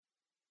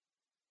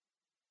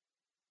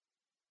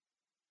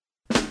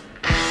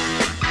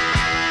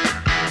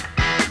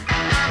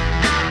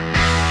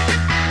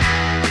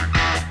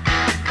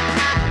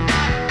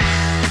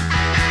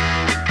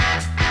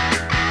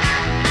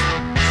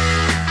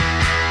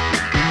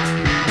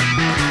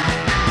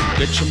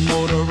Get your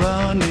motor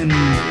running.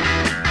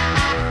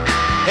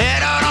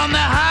 Head out on the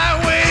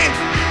highway,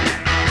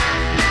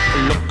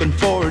 looking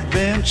for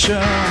adventure,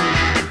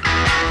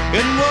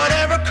 and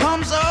whatever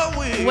comes our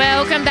way.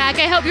 Welcome back.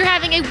 I hope you're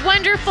having a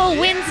wonderful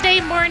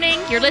Wednesday morning.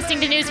 You're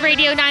listening to News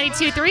Radio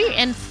 92.3,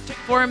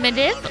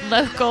 informative,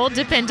 local,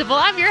 dependable.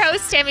 I'm your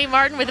host, Tammy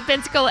Martin, with the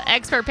Pensacola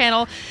Expert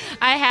Panel.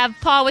 I have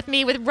Paul with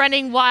me with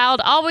Running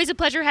Wild. Always a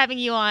pleasure having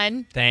you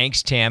on.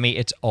 Thanks, Tammy.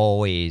 It's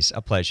always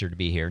a pleasure to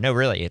be here. No,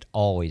 really, it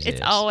always is.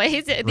 It's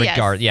always, yes.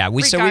 Yeah,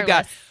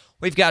 Regardless.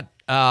 we've got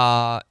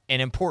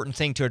an important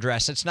thing to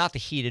address. It's not the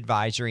heat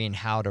advisory and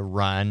how to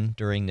run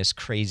during this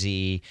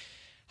crazy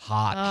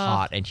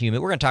hot and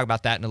humid. We're going to talk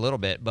about that in a little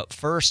bit, but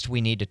first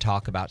we need to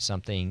talk about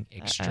something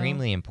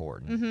extremely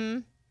important. Mm-hmm.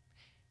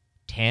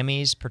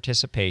 Tammy's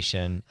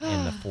participation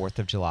in the 4th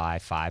of July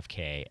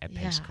 5K at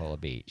Pensacola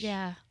Beach.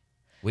 Yeah.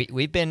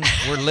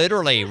 We're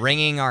literally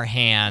wringing our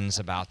hands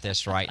about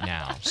this right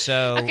now.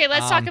 So okay,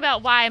 let's talk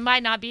about why I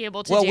might not be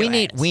able to do it.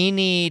 we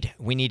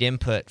need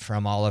input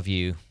from all of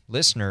you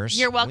listeners.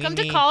 You're welcome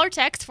to call or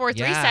text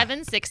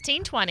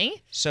 437-1620.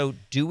 So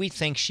do we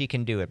think she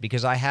can do it?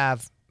 Because I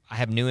have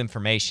new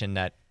information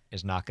that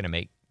is not going to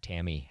make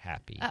Tammy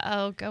happy.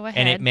 Uh-oh, go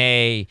ahead.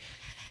 And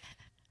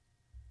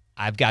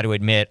I've got to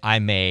admit, I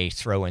may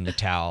throw in the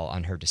towel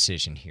on her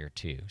decision here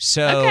too.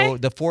 So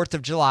the 4th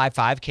of July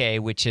 5K,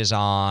 which is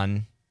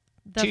on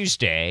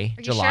Tuesday,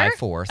 July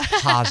 4th,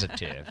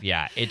 positive.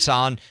 Yeah,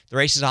 the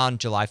race is on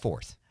July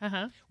 4th,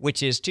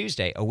 which is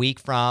Tuesday, a week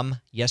from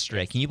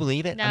yesterday. Can you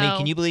believe it? No. I mean,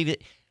 can you believe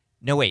it?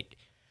 No, wait.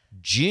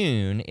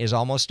 June is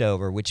almost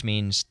over, which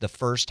means the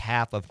first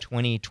half of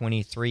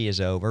 2023 is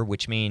over,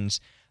 which means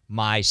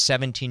my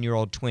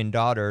 17-year-old twin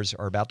daughters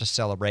are about to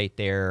celebrate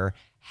their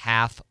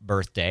half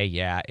birthday.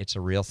 Yeah, it's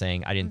a real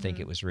thing. I didn't think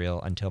it was real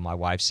until my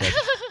wife said,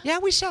 yeah,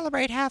 we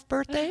celebrate half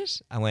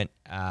birthdays. I went,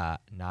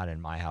 not in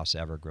my house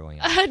ever growing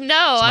up.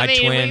 No, so I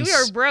mean, twins, we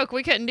were broke.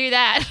 We couldn't do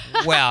that.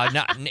 Well,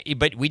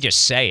 but we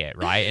just say it,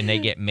 right? And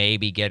they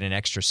maybe get an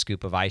extra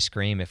scoop of ice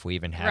cream if we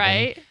even have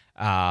any.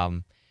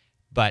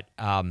 But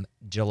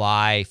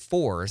July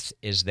 4th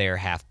is their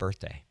half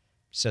birthday.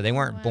 So they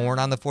weren't born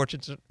on the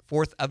 4th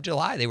of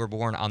July. They were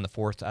born on the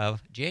 4th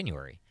of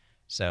January.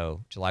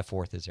 So July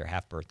 4th is their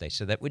half birthday.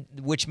 So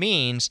which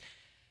means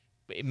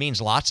it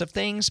means lots of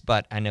things,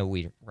 but I know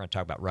we're going to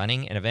talk about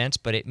running and events,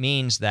 but it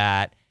means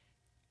that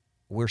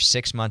we're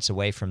 6 months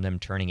away from them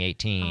turning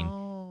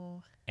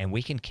 18, and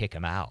we can kick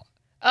them out.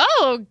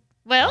 Oh,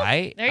 well,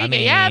 right? There you go.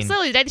 Yeah,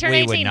 absolutely. They turn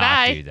 18, we would not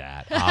bye. do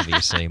that,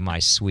 obviously, my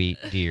sweet,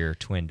 dear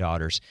twin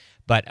daughters.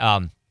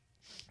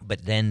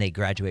 But then they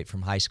graduate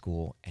from high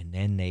school, and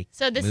then they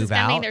So this move is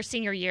going to out. be their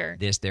senior year.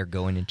 They're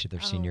going into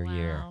their senior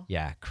year.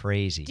 Yeah,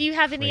 crazy. Do you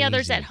have any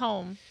others at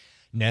home?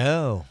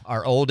 No.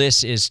 Our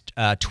oldest is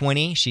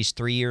 20. She's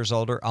 3 years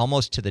older,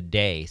 almost to the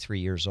day 3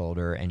 years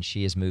older, and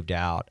she has moved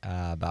out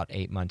about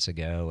 8 months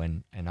ago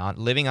and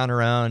living on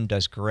her own,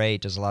 does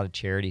great, does a lot of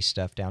charity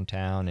stuff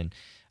downtown, and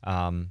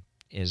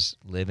is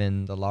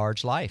living the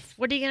large life.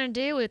 What are you going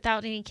to do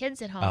without any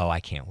kids at home? Oh, I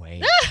can't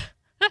wait.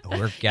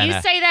 You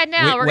say that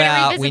now. We're going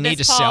to revisit we need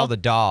this, to Paul. sell the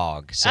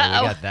dog, so we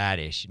got that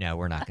issue. No,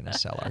 we're not going to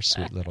sell our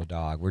sweet little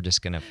dog. We're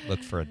just going to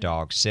look for a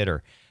dog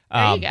sitter.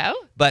 There you go.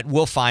 But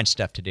we'll find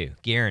stuff to do,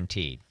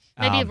 guaranteed.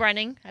 Maybe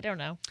running. I don't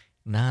know.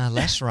 Nah,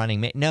 less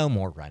running. No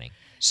more running.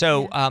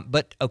 So,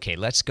 but okay,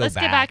 let's get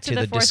back to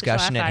the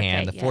discussion at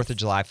hand, the 4th of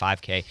July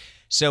 5K.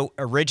 So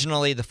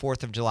originally the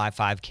 4th of July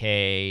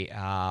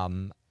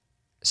 5K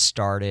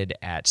started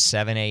at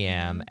 7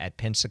 a.m. at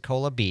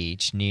Pensacola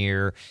Beach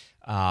near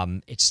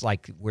it's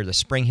like where the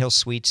Spring Hill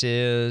Suites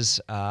is,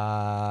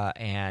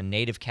 and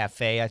Native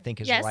Cafe, I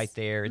think, is right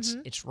there.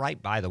 It's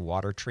right by the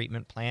water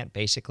treatment plant.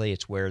 Basically,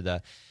 it's where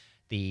the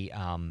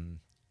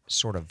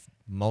sort of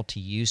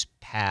multi-use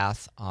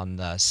path on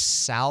the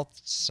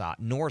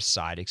north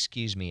side, of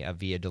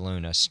Via de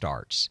Luna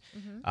starts.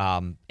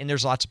 And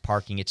there's lots of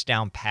parking. It's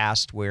down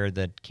past where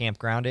the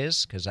campground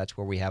is, because that's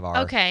where we have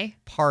our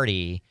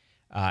party.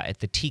 At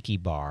the Tiki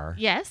Bar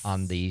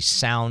on the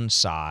sound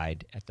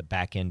side at the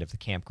back end of the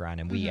campground.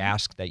 And we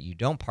ask that you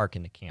don't park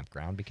in the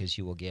campground because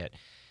you will get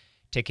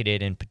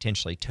ticketed and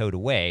potentially towed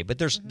away. But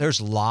there's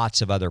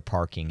lots of other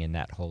parking in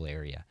that whole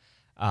area.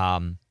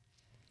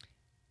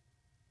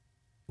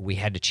 We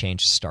had to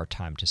change the start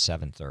time to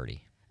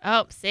 7:30.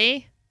 Oh,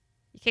 see?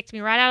 You kicked me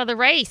right out of the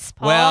race,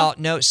 Paul. Well,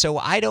 no, so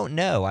I don't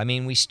know. I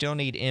mean, we still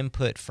need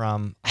input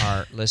from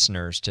our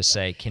listeners to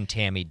say, can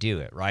Tammy do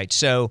it, right?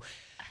 So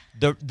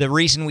The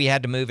reason we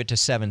had to move it to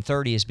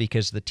 7:30 is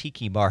because the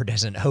Tiki Bar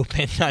doesn't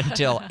open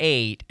until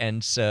 8,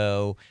 and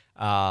so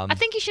I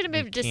think you should have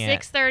moved it to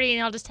 6:30,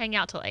 and I'll just hang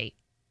out till 8.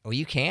 Well,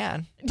 you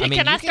can. Can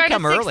you I start can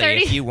come at early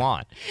 6:30? if you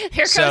want.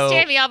 Here goes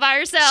Tammy all by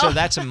herself. So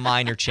that's a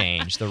minor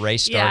change. The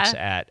race starts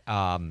at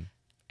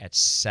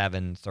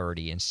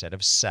 7:30 instead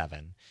of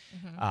 7.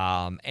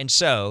 And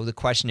so the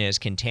question is,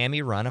 can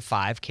Tammy run a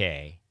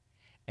 5K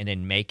and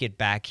then make it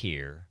back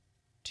here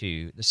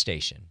to the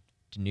station,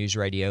 to News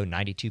Radio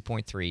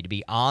 92.3, to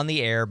be on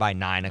the air by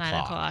 9 o'clock?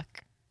 9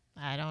 o'clock.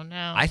 I don't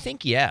know. I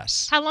think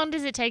yes. How long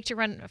does it take to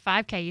run a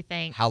 5K, you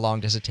think? How long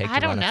does it take to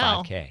run a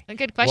 5K? A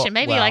good question.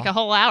 Well, Maybe like a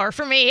whole hour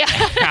for me. A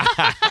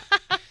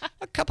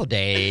couple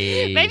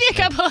days. Maybe a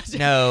couple of days.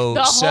 No.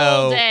 The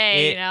whole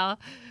day,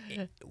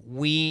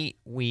 We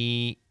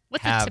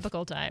What's have a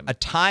typical time? a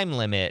time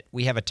limit.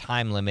 We have a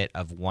time limit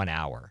of 1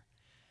 hour.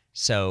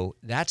 So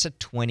that's a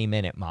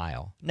 20-minute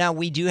mile. Now,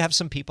 we do have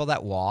some people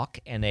that walk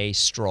and they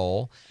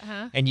stroll,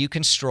 and you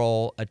can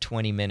stroll a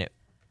 20-minute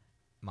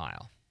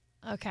mile.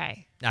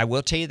 Okay. I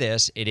will tell you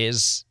this. It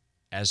is,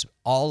 as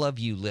all of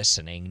you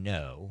listening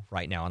know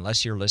right now,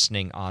 unless you're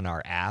listening on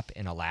our app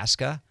in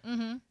Alaska,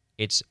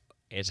 it's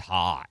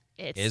hot.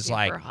 It's super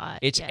like hot.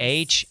 It's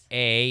yes.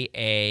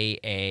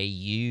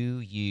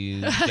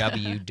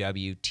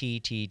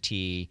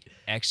 HAAAUUWWTTT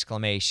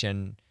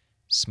exclamation,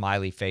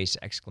 smiley face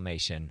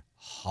exclamation,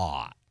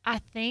 hot. I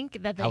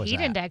think that the heat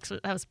index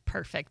that was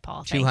perfect,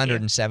 Paul. Thank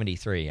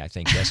 273, I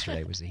think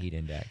yesterday was the heat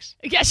index.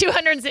 Yeah,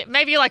 200,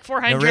 maybe like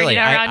 400 No, really,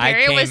 around here.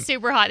 it was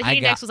super hot. The heat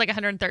index was like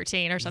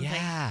 113 or something.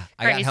 Yeah,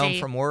 Crazy. I got home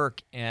from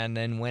work and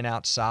then went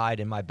outside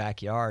in my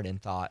backyard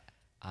and thought,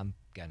 I'm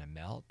going to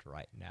melt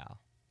right now.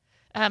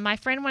 My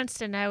friend wants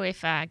to know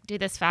if I do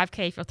this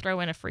 5K, if you'll throw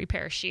in a free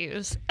pair of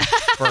shoes.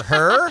 For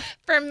her?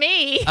 For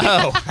me.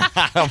 Oh.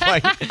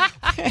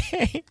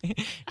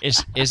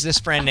 Is this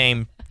friend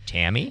named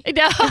Tammy?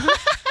 No.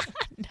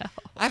 No.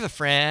 I have a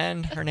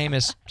friend. Her name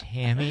is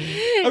Tammy.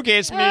 Okay,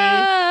 it's me.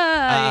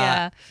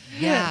 Yeah.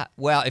 Yeah.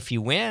 Well, if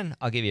you win,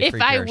 I'll give you a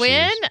free pair of shoes. If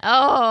I win?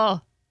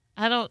 Oh.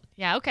 I don't.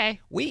 Yeah,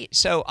 okay.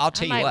 So I'll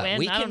tell you what.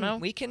 Win.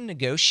 We can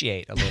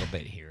negotiate a little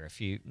bit here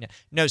if you.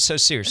 No, so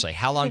seriously,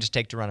 how long does it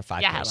take to run a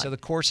 5K? Yeah, so the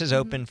course is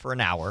open for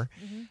an hour.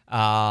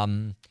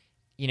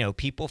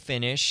 People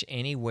finish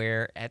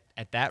anywhere at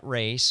that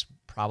race.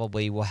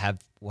 Probably we'll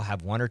have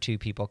one or two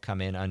people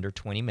come in under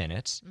 20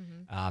 minutes.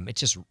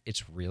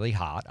 It's really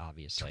hot,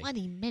 obviously.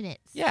 20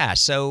 minutes. Yeah.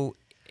 So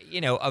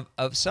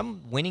of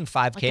some winning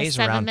 5Ks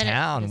like around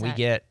town, we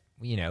get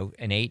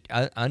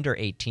under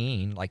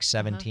 18, like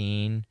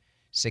 17.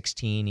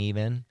 16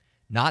 even.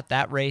 Not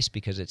that race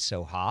because it's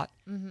so hot,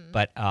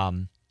 but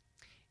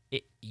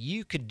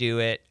you could do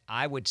it.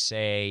 I would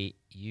say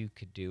you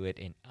could do it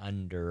in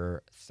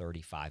under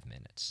 35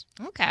 minutes.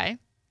 Okay.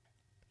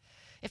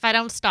 If I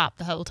don't stop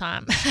the whole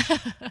time.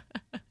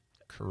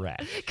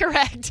 Correct.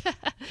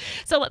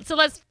 So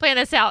let's plan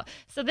this out.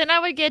 So then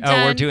I would get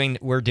done.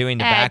 We're doing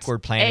the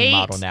backward planning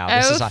model now.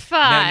 This is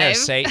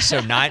so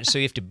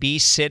you have to be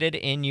seated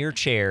in your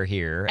chair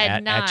here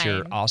at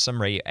your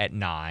awesome radio at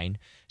 9.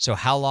 So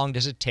how long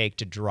does it take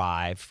to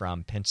drive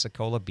from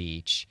Pensacola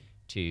Beach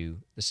to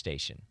the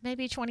station?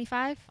 Maybe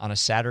 25. On a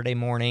Saturday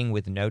morning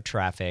with no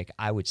traffic,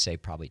 I would say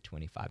probably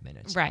 25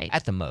 minutes. Right.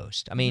 At the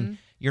most. I mean,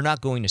 you're not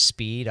going to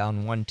speed on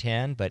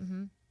 110, but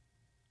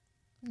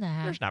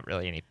there's not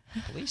really any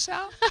police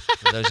out.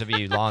 For those of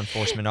you law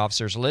enforcement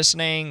officers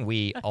listening,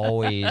 we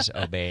always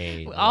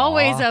obey the law.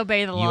 Always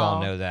obey the law. You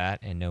all know that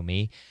and know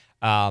me.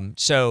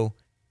 So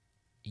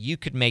you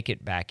could make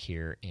it back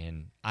here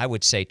in, I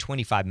would say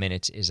 25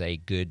 minutes is a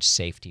good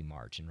safety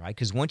margin, right?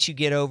 Because once you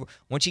get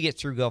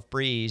through Gulf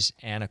Breeze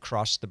and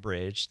across the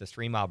bridge, the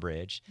 3-mile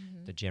bridge,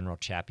 the General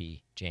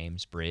Chappie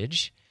James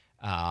Bridge,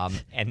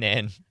 and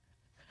then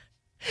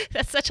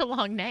that's such a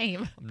long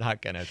name. I'm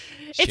not gonna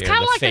It's share kind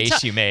the of like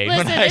face you made.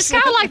 Listen, it's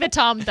kind of like the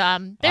Tom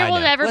Thumb. There will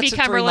never be What's a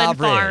Cumberland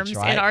 3-mile Farms bridge,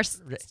 right? in our.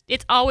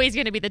 It's always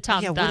going to be the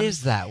Tom Thumb. Yeah, what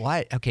is that?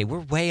 Why? Okay, we're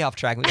way off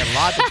track. We got a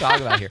lot to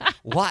talk about here.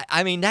 Why?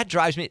 I mean, that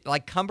drives me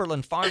like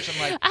Cumberland Farms.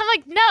 I'm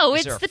like, no,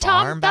 is it's there the a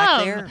farm Tom Thumb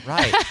back there?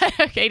 Right.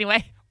 Okay.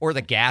 Anyway. Or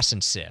the gas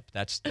and sip.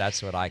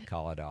 That's what I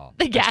call it all.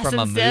 The gas from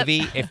and a sip.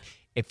 movie.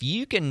 If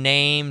you can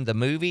name the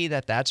movie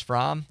that's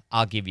from,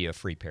 I'll give you a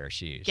free pair of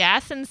shoes.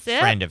 Gas and sip.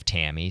 Friend of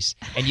Tammy's,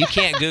 and you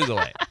can't Google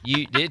it.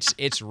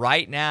 It's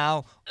right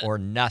now or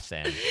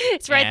nothing.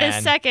 It's right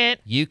this second.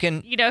 You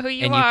can. You know who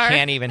you and are. And you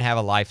can't even have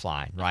a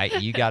lifeline,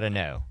 right? You got to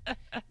know.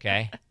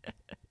 Okay.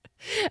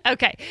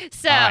 Okay.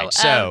 So. All right.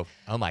 So.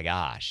 Oh my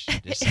gosh,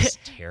 this is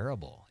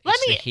terrible.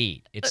 It's the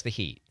heat. It's the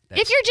heat.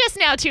 If you're just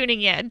now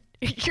tuning in,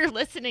 you're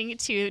listening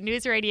to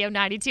News Radio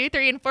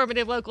 92.3,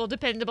 informative, local,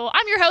 dependable.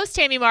 I'm your host,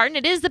 Tammy Martin.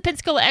 It is the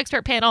Pensacola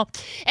Expert Panel.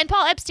 And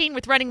Paul Epstein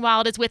with Running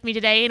Wild is with me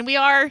today, and we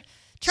are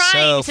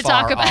trying to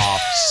talk about...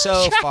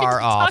 So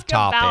far off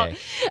topic.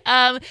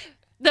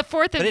 The 4th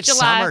of July. But it's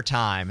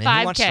summertime, and 5K.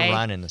 Who wants to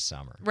run in the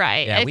summer?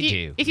 Right. Yeah, we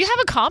do. If you have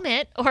a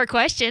comment or a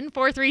question,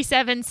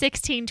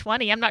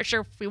 437-1620. I'm not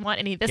sure if we want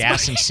any of this.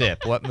 Gas and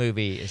Sip. What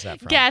movie is that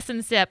from? Gas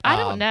and Sip. I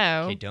don't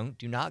know. Okay,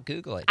 do not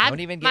Google it. Don't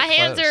even get my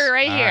hands close. are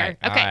right All here. Right,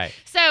 okay. all right.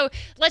 So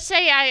let's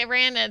say I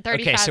ran at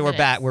 35 Okay, so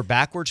minutes. we're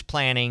backwards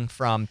planning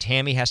from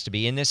Tammy has to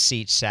be in this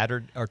seat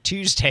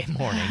Tuesday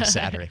morning,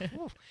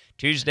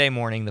 Tuesday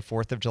morning, the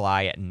 4th of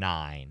July at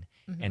 9.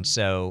 And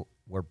so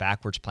we're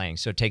backwards planning.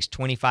 So it takes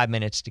 25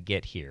 minutes to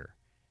get here.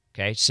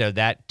 Okay, so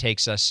that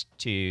takes us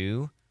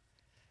to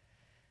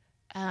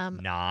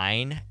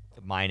 9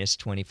 minus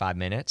 25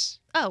 minutes.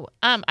 Oh,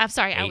 I'm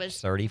sorry. I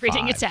was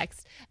reading a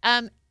text.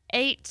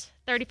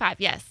 8:35.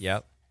 Yes.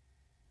 Yep.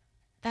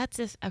 That's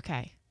just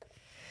okay.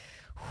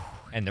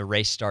 And the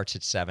race starts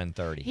at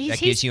 7:30. That He's-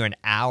 gives you an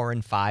hour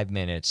and 5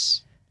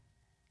 minutes.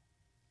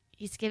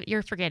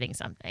 You're forgetting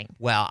something.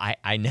 Well,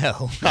 I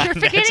know. You're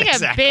forgetting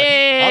That's a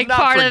big I'm not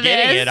part of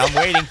forgetting this. it. I'm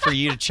waiting for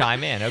you to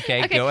chime in.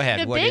 Okay, go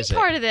ahead. The What is big it?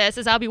 part of this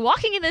is I'll be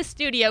walking in the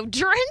studio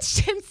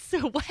drenched in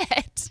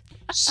sweat.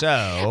 So,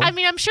 I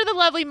mean, I'm sure the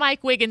lovely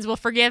Mike Wiggins will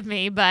forgive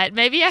me, but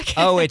maybe I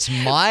can. oh, it's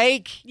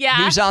Mike?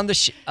 Yeah. Who's on the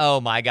show? Oh,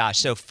 my gosh.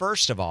 So,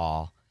 first of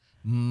all,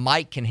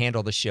 Mike can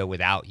handle the show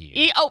without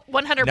you.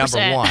 100%.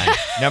 Number one.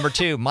 Number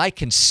two, Mike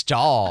can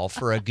stall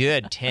for a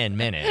good 10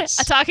 minutes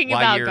Talking while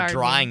about you're gardening.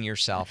 drying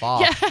yourself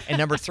off. Yeah. And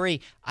number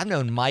three, I've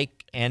known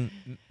Mike and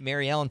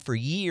Mary Ellen for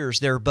years.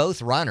 They're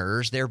both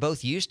runners. They're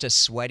both used to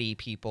sweaty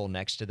people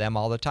next to them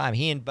all the time.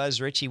 He and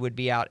Buzz Ritchie would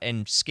be out,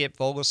 and Skip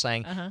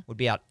Vogelsang would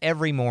be out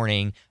every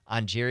morning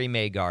on Jerry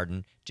May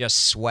Garden, just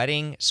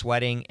sweating,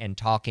 and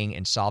talking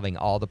and solving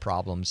all the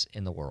problems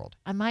in the world.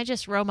 I might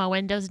just roll my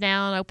windows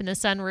down, open the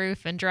sunroof,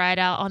 and dry it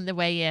out on the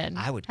way in.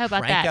 I would How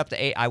about crank that? up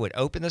the I would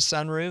open the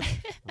sunroof,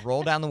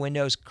 roll down the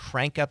windows,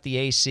 crank up the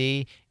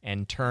AC,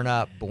 and turn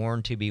up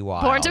Born to Be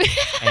Wild. Born to Be-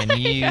 And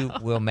you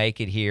will make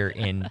it here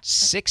in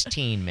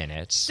 16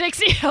 minutes.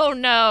 60. Oh,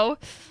 no.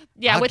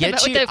 Yeah, I'll with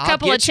get a you-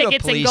 couple I'll of get you a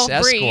tickets in police Gulf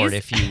escort Breeze.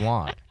 if you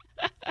want.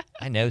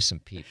 I know some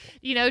people,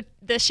 You know,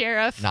 the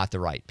sheriff. not the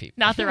right people.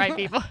 Not the right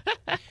people.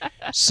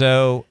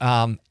 So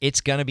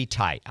it's gonna be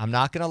tight. I'm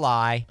not gonna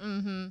lie.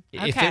 Mm-hmm.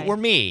 If Okay. it were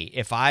me,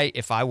 if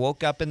I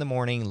woke up in the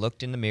morning,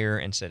 looked in the mirror,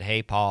 and said,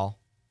 "Hey, Paul,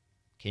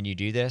 can you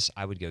do this?"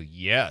 I would go,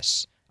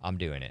 "Yes, I'm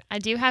doing it." I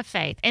do have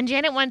faith. And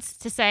Janet wants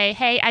to say,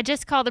 hey, I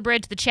just call the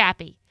bridge the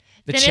Chappie.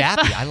 The Then if-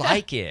 Chappie, I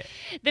like it.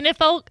 Then if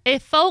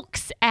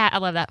folks, I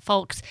love that,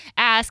 folks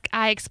ask,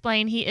 I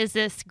explain he is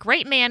this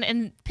great man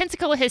in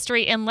Pensacola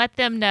history and let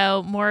them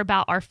know more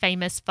about our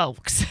famous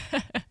folks.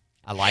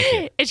 I like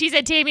it. And she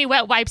said, Tammy,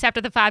 wet wipes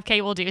after the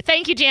 5K will do.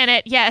 Thank you,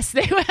 Janet. Yes,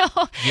 they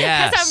will.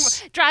 Yes.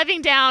 As I'm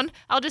driving down,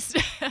 I'll just...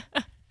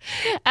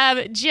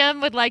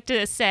 Jim would like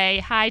to say,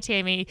 hi,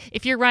 Tammy.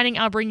 If you're running,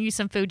 I'll bring you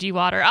some Fuji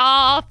water.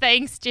 Oh,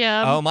 thanks,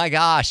 Jim. Oh my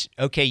gosh.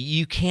 Okay,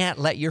 you can't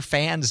let your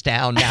fans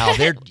down now.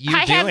 You're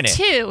I have doing it.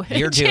 two.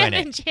 You're Jim doing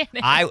and it.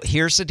 Janet.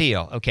 Here's the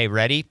deal. Okay,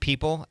 ready,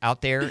 people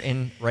out there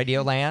in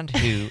Radio Land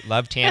who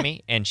love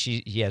Tammy, and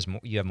you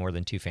have more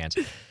than two fans.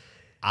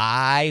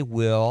 I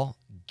will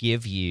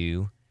give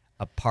you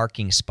a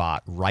parking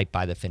spot right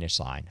by the finish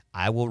line.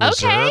 I will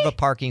reserve a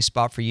parking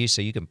spot for you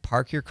so you can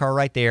park your car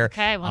right there.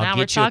 Okay, well, I'll now get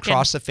we're you talking.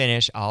 across the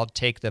finish. I'll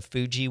take the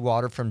Fuji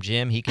water from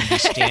Jim. He can be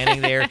standing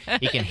there.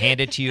 He can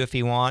hand it to you if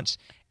he wants.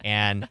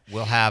 And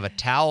we'll have a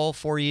towel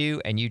for you,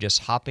 and you just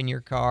hop in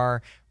your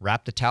car,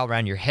 wrap the towel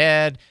around your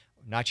head,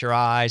 not your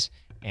eyes,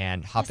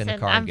 and hop in the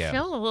car and go. I'm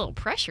feeling a little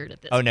pressured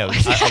at this Oh, no,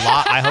 point. a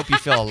lot. I hope you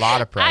feel a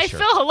lot of pressure. I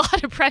feel a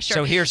lot of pressure.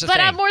 So here's the but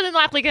thing. I'm more than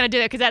likely going to do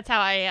it because that's how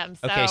I am.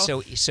 So. Okay,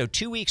 so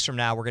 2 weeks from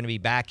now, we're going to be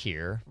back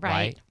here,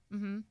 right?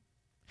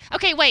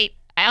 Okay, wait.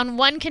 On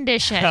one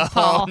condition, Oh,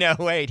 Paul. no,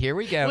 wait. Here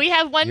we go. We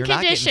have one You're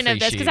not condition getting of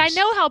free this because I shoes.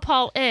 know how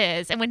Paul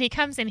is, and when he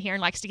comes in here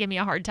and likes to give me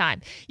a hard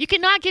time, you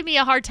cannot give me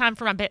a hard time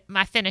for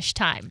my finish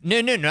time.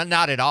 No,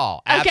 not at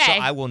all. Okay.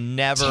 I will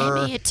never.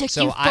 Tammy, it took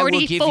so you I will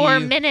give 44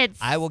 you- minutes.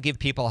 I will give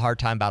people a hard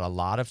time about a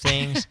lot of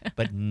things,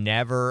 but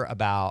never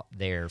about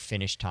their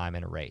finish time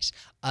in a race,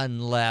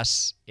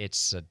 unless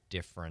it's a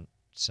different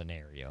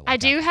scenario. Like I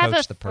do I've have a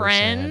coached the person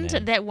friend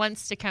and- that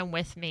wants to come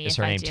with me. Is if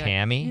her I name do it.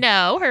 Tammy?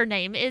 No, her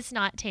name is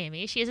not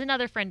Tammy. She is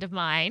another friend of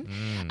mine.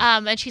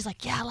 And she's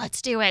like, yeah,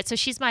 let's do it. So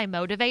she's my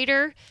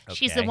motivator.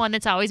 She's the Okay. one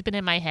that's always been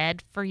in my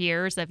head for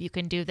years of you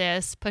can do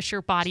this, push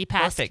your body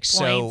past Perfect.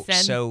 points.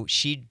 and So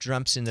she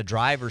jumps in the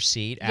driver's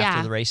seat Yeah.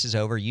 after the race is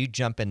over. You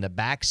jump in the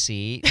back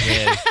seat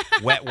with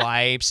wet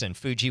wipes and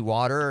Fuji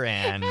water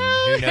and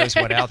who knows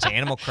what else,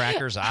 animal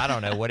crackers. I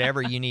don't know,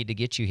 whatever you need to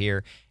get you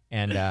here,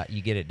 and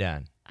you get it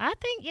done. I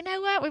think, you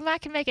know what? We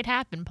might can make it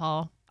happen,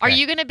 Paul. Are Okay.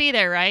 you going to be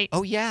there, right?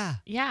 Oh yeah.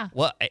 Yeah.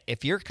 Well,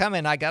 if you're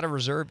coming, I got to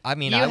reserve. I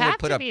mean, You I have would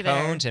put to up be there.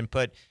 cones and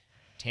put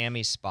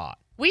Tammy's spot.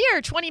 We are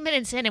 20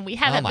 minutes in and we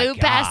haven't my moved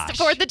past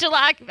gosh. 4th of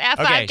July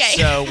 5K. Okay,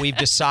 so we've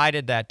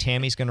decided that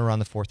Tammy's going to run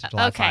the 4th of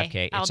July Okay,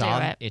 5K. I'll It's do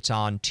on. it. It's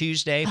on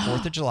Tuesday,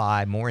 4th of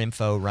July. More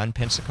info,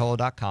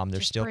 runpensacola.com. There's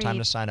Just still time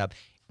breathe. to sign up.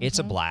 It's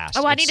a blast.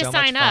 Oh, I It's need to so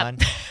much sign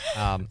up.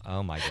 fun.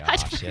 Oh my gosh,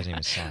 she hasn't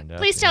even signed up.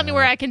 Please tell me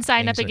where I can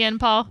sign up Things are- again,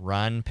 Paul.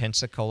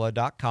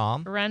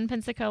 Runpensacola.com.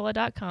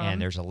 Runpensacola.com.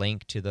 And there's a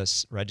link to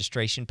the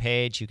registration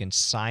page. You can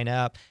sign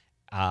up.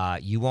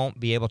 You won't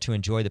be able to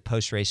enjoy the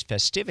post-race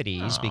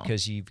festivities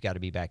because you've got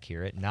to be back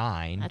here at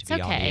 9 That's to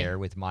be on the okay. air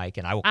with Mike,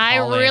 and I will call I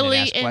in really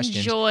and ask questions.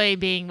 enjoy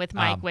being with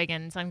Mike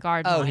Wiggins on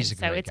Garden Oh, Line, he's a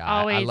so great it's guy.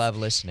 always I love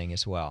listening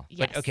as well.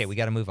 Yes. But okay, we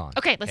got to move on.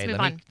 Okay, let's move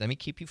let on. Let me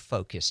keep you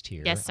focused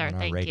here Yes, sir. on our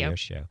Thank radio you.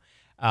 show.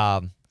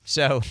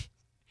 So,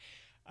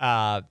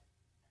 4th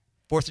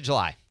of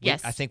July.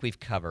 Yes. I think we've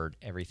covered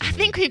everything. I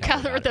think we've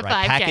covered the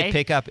right? 5K. Packet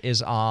pickup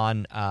is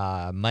on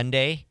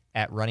Monday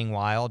at Running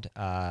Wild,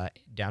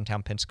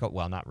 downtown Pensacola.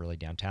 Well, not really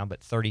downtown,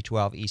 but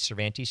 3012 East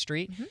Cervantes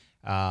Street.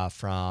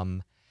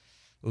 From,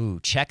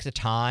 check the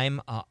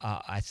time.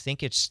 I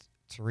think it's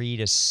 3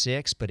 to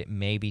 6, but it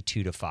may be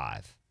 2 to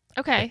 5.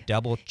 Okay.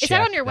 Double check. Is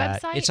that on your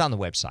website? It's on the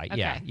website. Okay.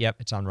 Yeah. Yep.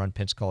 It's on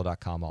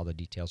runpensacola.com. All the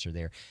details are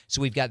there.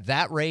 So we've got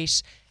that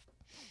race.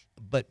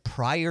 But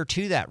prior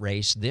to that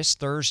race, this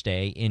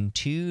Thursday, in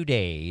 2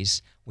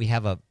 days, we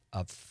have a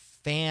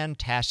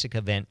fantastic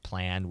event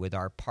planned with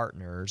our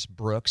partners,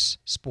 Brooks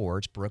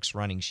Sports, Brooks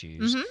Running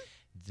Shoes. Mm-hmm.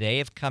 They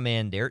have come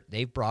in.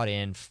 They've brought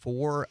in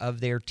 4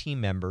 of their team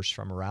members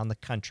from around the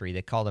country.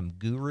 They call them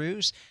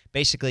gurus.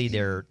 Basically,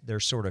 they're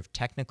sort of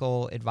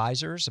technical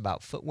advisors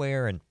about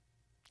footwear and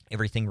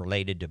everything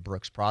related to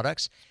Brooks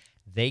products.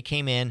 They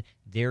came in.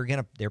 They're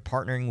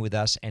partnering with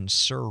us and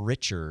Sir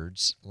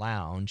Richard's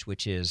Lounge,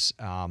 which is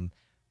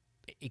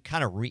it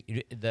kind of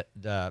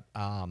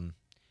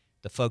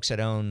the folks that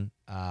own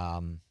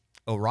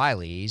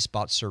O'Reilly's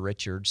bought Sir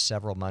Richard's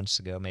several months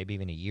ago, maybe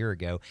even a year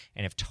ago,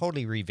 and have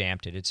totally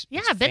revamped it. It's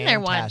I've been there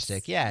once.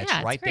 Yeah, it's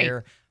right great.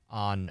 there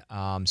on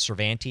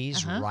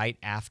Cervantes, right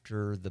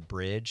after the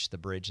bridge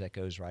that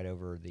goes right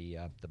over the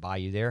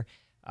bayou there.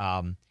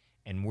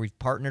 And we've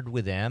partnered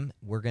with them.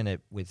 We're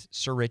with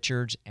Sir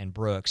Richard's and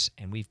Brooks,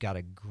 and we've got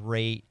a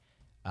great,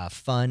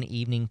 fun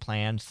evening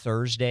planned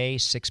Thursday,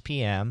 6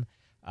 p.m.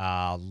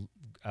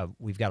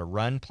 We've got a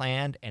run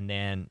planned, and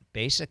then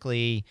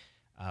basically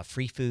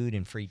free food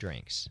and free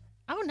drinks.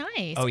 Oh,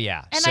 nice. Oh,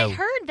 yeah. And I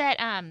heard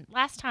that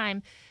last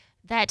time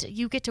that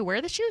you get to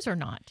wear the shoes or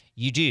not.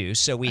 You do.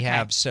 So we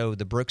have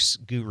the Brooks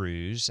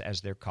Gurus,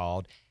 as they're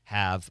called,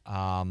 have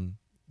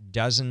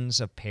dozens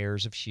of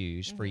pairs of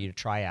shoes for you to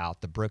try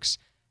out. The Brooks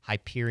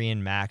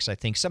Hyperion Max, I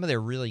think some of their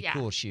really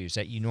cool shoes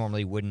that you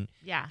normally wouldn't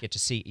get to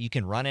see. You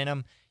can run in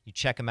them. You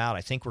check them out.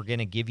 I think we're going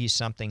to give you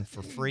something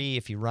for free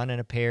if you run in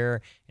a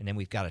pair, and then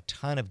we've got a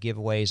ton of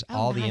giveaways.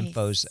 All the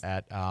info's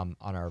at on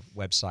our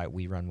website,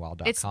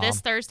 werunwild.com. It's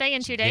this Thursday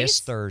in 2 days? This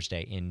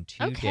Thursday in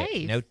 2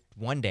 days. No,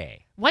 1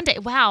 day. 1 day.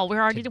 Wow,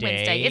 we're already to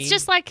Wednesday. It's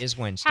just like, is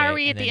Wednesday, how are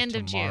we at the and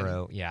end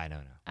tomorrow, of June? Yeah, I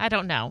don't know. I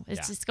don't know.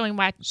 It's just going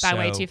by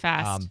way too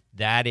fast.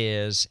 That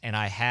is, and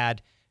I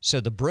had... So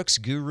the Brooks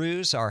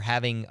Gurus are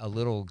having a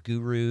little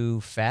guru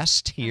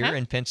fest here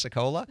in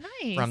Pensacola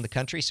from the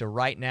country. So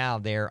right now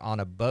they're on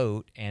a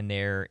boat and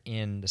they're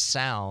in the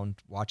Sound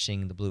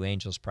watching the Blue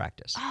Angels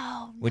practice,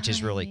 which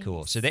is really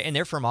cool. So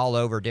they're from all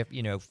over.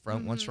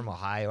 One's from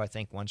Ohio, I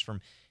think. One's from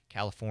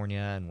California,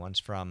 and one's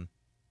from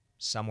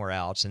somewhere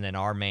else. And then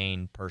our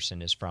main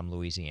person is from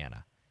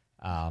Louisiana.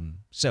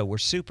 So we're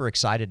super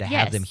excited to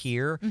have them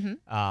here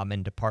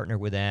and to partner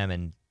with them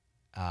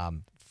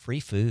and. Free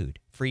food,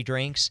 free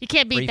drinks, you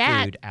can't beat free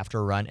that. food after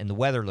a run, and the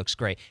weather looks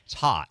great. It's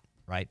hot,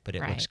 right? But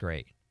it looks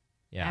great.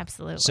 Yeah,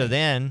 absolutely. So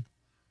then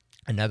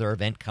another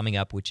event coming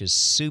up, which is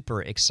super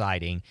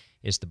exciting,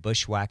 is the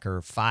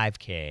Bushwhacker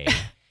 5K.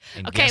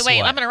 And okay,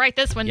 wait, I'm going to write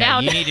this one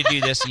down. You need to do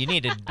this. You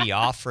need to be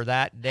off for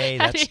that day.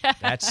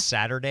 That's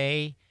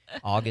Saturday,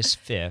 August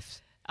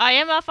 5th. I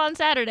am off on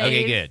Saturday.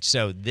 Okay, good.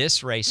 So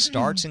this race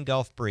starts in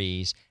Gulf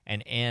Breeze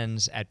and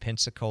ends at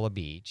Pensacola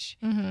Beach.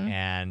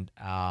 And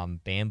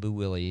Bamboo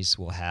Willie's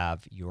will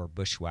have your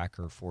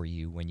Bushwhacker for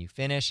you when you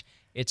finish.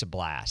 It's a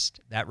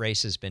blast. That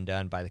race has been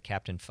done by the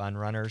Captain Fun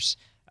runners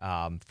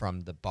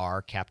from the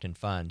bar Captain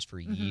Fun's for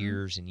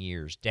years and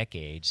years,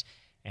 decades.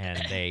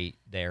 And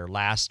their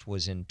last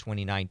was in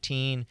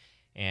 2019,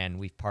 and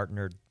we've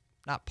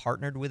not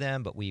partnered with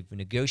them, but we've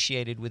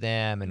negotiated with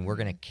them, and we're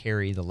going to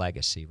carry the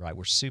legacy, right?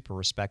 We're super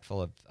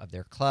respectful of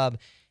their club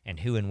and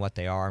who and what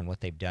they are and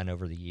what they've done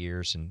over the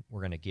years, and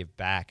we're going to give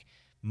back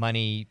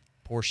money.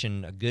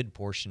 A good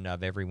portion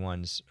of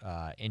everyone's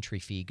entry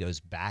fee goes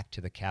back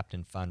to the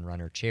Captain Fun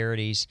Runner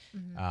charities,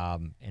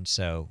 and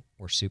so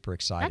we're super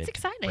excited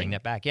to bring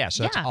that back. Yeah,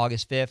 so that's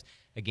August 5th.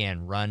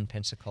 Again,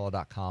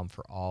 runpensacola.com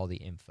for all the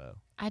info.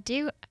 I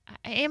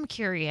am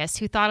curious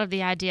who thought of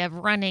the idea of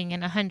running in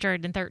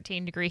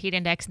 113-degree heat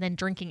index and then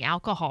drinking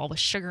alcohol with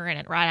sugar in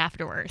it right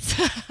afterwards.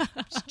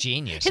 It's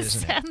genius,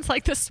 isn't it? It sounds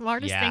like the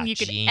smartest thing you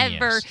could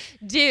ever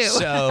do.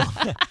 So,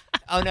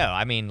 oh no,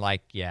 I mean,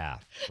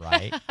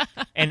 right.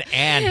 And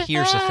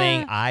here's the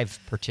thing: I've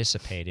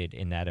participated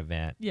in that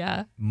event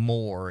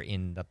more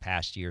in the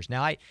past years.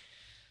 Now I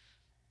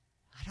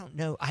don't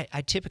know.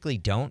 I typically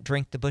don't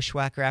drink the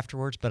Bushwhacker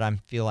afterwards, but I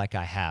feel like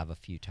I have a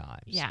few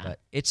times. Yeah. But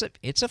it's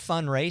a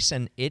fun race,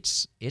 and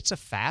it's a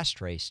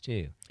fast race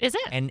too. Is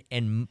it?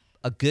 And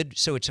a good.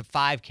 So it's a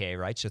 5K,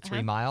 right? So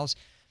 3 miles,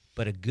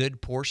 but a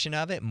good portion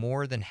of it,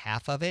 more than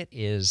half of it,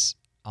 is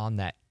on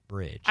that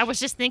bridge. I was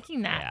just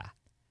thinking that. Yeah.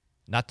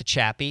 Not the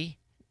Chappie.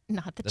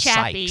 Not the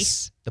Chappie.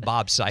 Sykes, the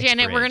Bob Sykes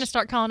Janet, bridge. we're going to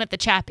start calling it the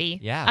Chappie.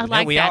 Yeah. I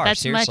like we that. are, That's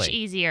seriously. much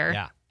easier.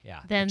 Yeah.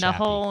 Than the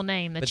whole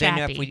name, the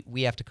Chappie. But then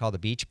we have to call the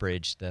beach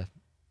bridge the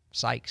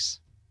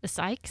Sykes. The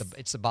Sykes?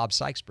 It's the Bob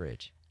Sykes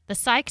Bridge. The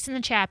Sykes and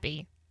the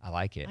Chappie. I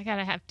like it. I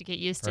gotta have to get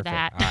used Perfect. to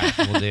that. All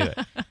right, we'll do it.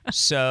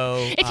 So,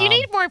 if you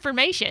need more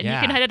information, you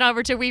can head it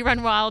over to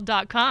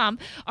werunwild.com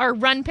or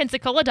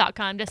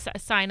runpensacola.com to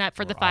sign up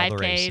for the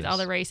 5Ks, all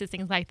the races,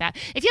 things like that.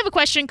 If you have a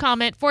question,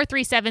 comment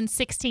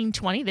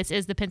 437-1620. This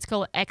is the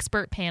Pensacola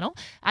Expert Panel.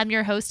 I'm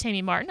your host,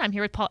 Tammy Martin. I'm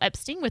here with Paul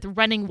Epstein with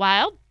Running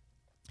Wild.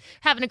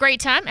 Having a great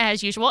time,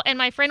 as usual. And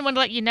my friend wanted to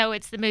let you know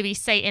it's the movie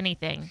Say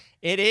Anything.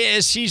 It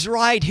is. She's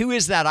right. Who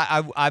is that?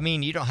 I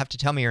mean, you don't have to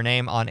tell me her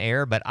name on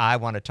air, but I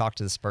want to talk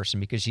to this person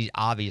because she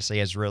obviously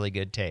has really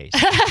good taste.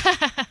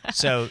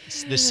 So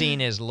the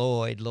scene is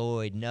Lloyd,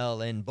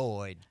 Null, and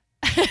Boyd.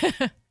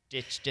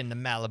 Ditched in the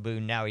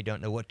Malibu. Now he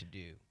don't know what to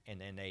do. And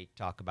then they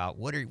talk about,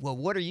 what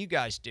are you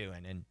guys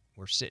doing? And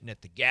we're sitting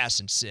at the gas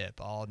and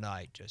sip all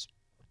night just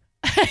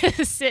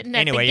sitting at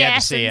anyway, the you have to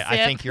gas see and it. I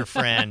sip. think your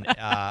friend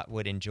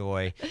would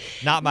enjoy,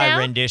 not my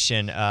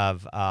rendition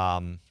of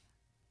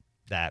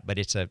that, but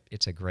it's a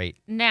great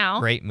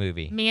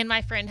movie. Me and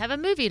my friend have a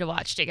movie to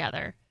watch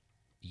together.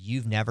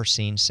 You've never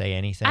seen Say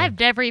Anything? I've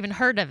never even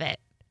heard of it.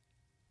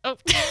 Oh,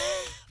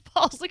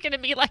 Paul's looking at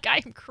me like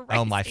I'm crazy.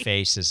 Oh, my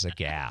face is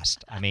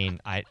aghast. I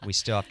mean, we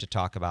still have to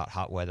talk about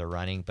hot weather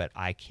running, but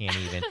I can't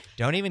even.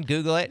 Don't even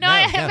Google it. No,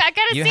 I got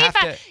to see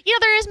if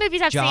there is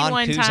movies I've seen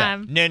one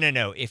time.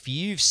 No. If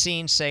you've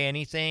seen Say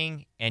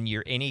Anything and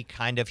you're any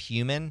kind of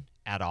human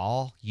at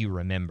all, you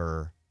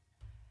remember.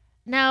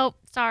 No,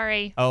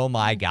 sorry. Oh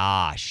my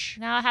gosh.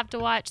 Now I have to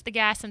watch the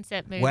Gas and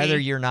Sip movie. Whether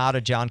you're not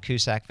a John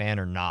Cusack fan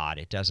or not,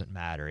 it doesn't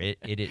matter.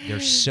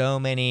 There's so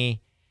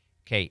many.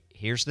 Okay,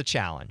 here's the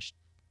challenge.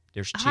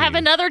 There's two. I have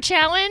another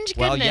challenge?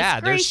 Well, Goodness yeah,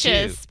 gracious,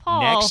 there's two.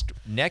 Paul.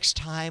 Next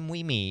time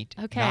we meet,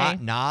 okay.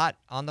 not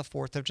on the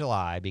 4th of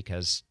July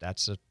because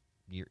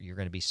you're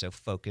going to be so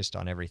focused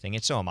on everything,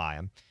 and so am I.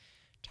 I'm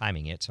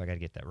timing it, so I got to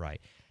get that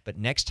right. But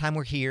next time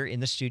we're here in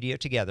the studio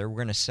together, we're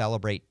going to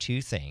celebrate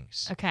two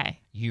things. Okay.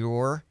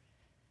 Your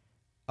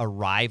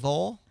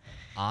arrival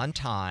on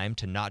time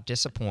to not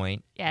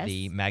disappoint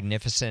the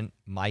magnificent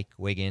Mike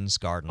Wiggins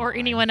garden or line,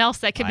 anyone else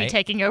that could be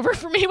taking over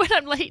for me when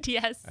I'm late,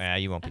 yes. Yeah,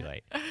 you won't be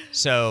late.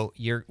 So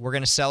we're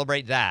going to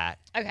celebrate that.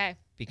 Okay.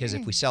 Because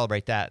if we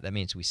celebrate that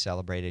means we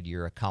celebrated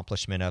your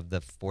accomplishment of the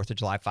 4th of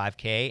July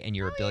 5K and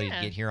your ability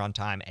to get here on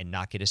time and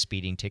not get a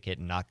speeding ticket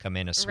and not come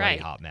in a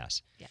sweaty hot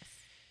mess. Yes.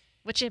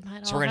 Which it might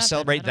all So we're going to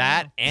celebrate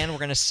that, and we're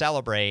going to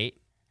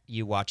celebrate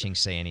you watching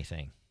Say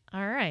Anything.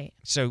 All right.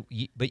 So,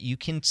 but you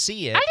can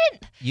see it. I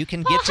didn't. You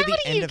can get to the end of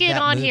that movie. How do you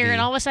get on here and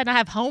all of a sudden I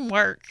have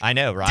homework? I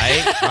know,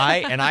 right?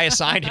 Right? And I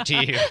assigned it to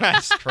you.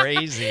 That's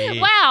crazy.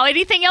 Wow.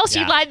 Anything else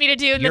you'd like me to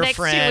do in the next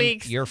 2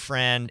 weeks? Your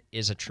friend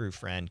is a true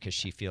friend because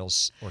she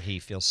feels, or he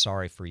feels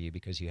sorry for you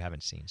because you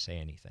haven't seen Say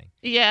Anything.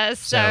 Yes.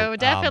 So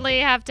definitely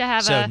have to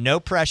have no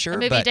pressure, a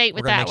movie date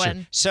with that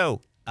one. So,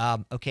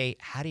 okay,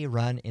 how do you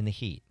run in the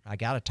heat? I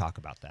got to talk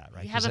about that,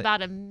 right? You have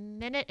about a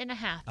minute and a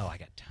half. Oh, I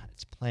got time.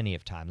 It's plenty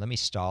of time. Let me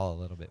stall a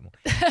little bit more.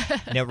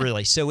 No,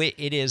 really. So it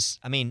is,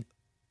 I mean,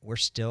 we're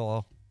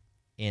still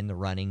in the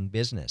running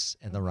business,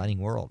 in the running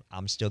world.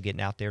 I'm still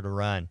getting out there to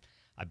run.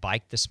 I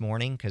biked this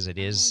morning because it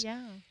is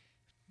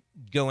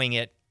going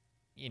at,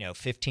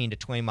 15 to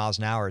 20 miles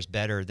an hour is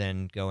better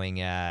than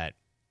going at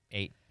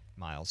 8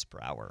 miles per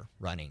hour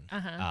running.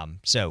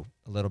 So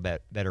a little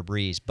bit better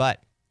breeze,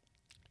 but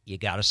you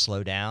got to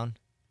slow down.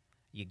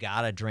 You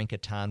got to drink a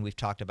ton. We've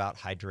talked about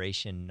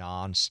hydration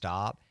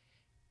nonstop.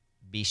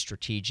 Be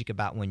strategic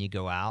about when you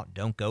go out.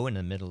 Don't go in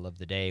the middle of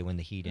the day when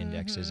the heat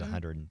index is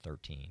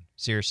 113.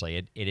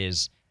 Seriously,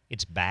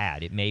 it's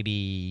bad. It may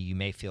be, you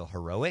may feel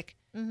heroic,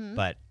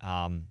 but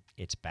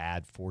it's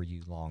bad for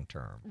you long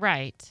term.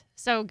 Right.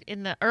 So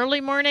in the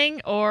early morning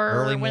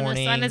or when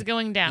the sun is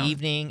going down?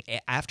 Evening,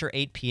 after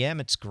 8 p.m.,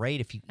 it's great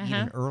if you eat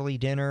an early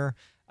dinner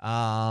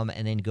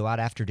and then go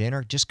out after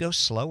dinner. Just go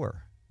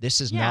slower.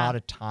 This is not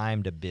a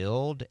time to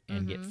build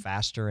and get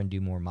faster and do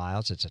more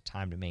miles. It's a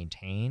time to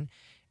maintain.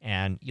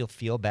 And you'll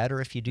feel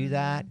better if you do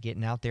that.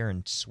 Getting out there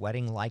and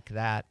sweating like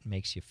that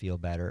makes you feel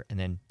better. And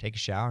then take a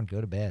shower and go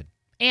to bed.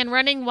 And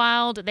Running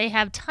Wild, they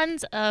have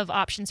tons of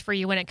options for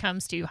you when it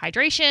comes to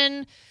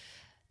hydration,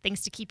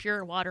 things to keep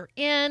your water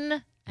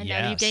in. I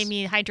know you gave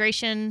me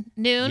hydration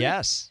noon.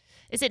 Yes.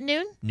 Is it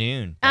noon?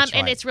 Noon. And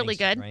right. it's really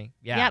good.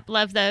 Yeah. Yep,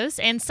 love those.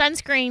 And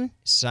sunscreen.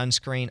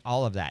 Sunscreen,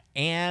 all of that.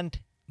 And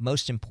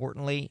most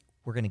importantly,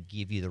 we're going to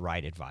give you the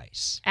right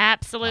advice.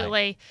 Absolutely.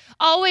 Right.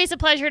 Always a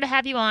pleasure to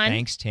have you on.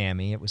 Thanks,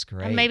 Tammy. It was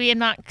great. Maybe I'm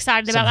not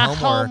excited about my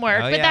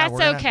homework, but that's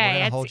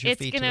okay.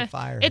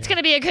 It's going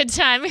to be a good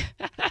time.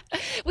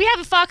 We have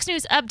a Fox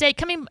News update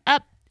coming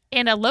up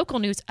and a local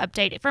news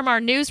update from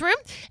our newsroom.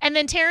 And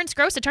then Terrence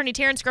Gross, attorney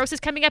Terrence Gross, is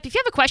coming up. If you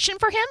have a question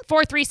for him,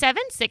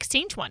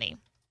 437-1620.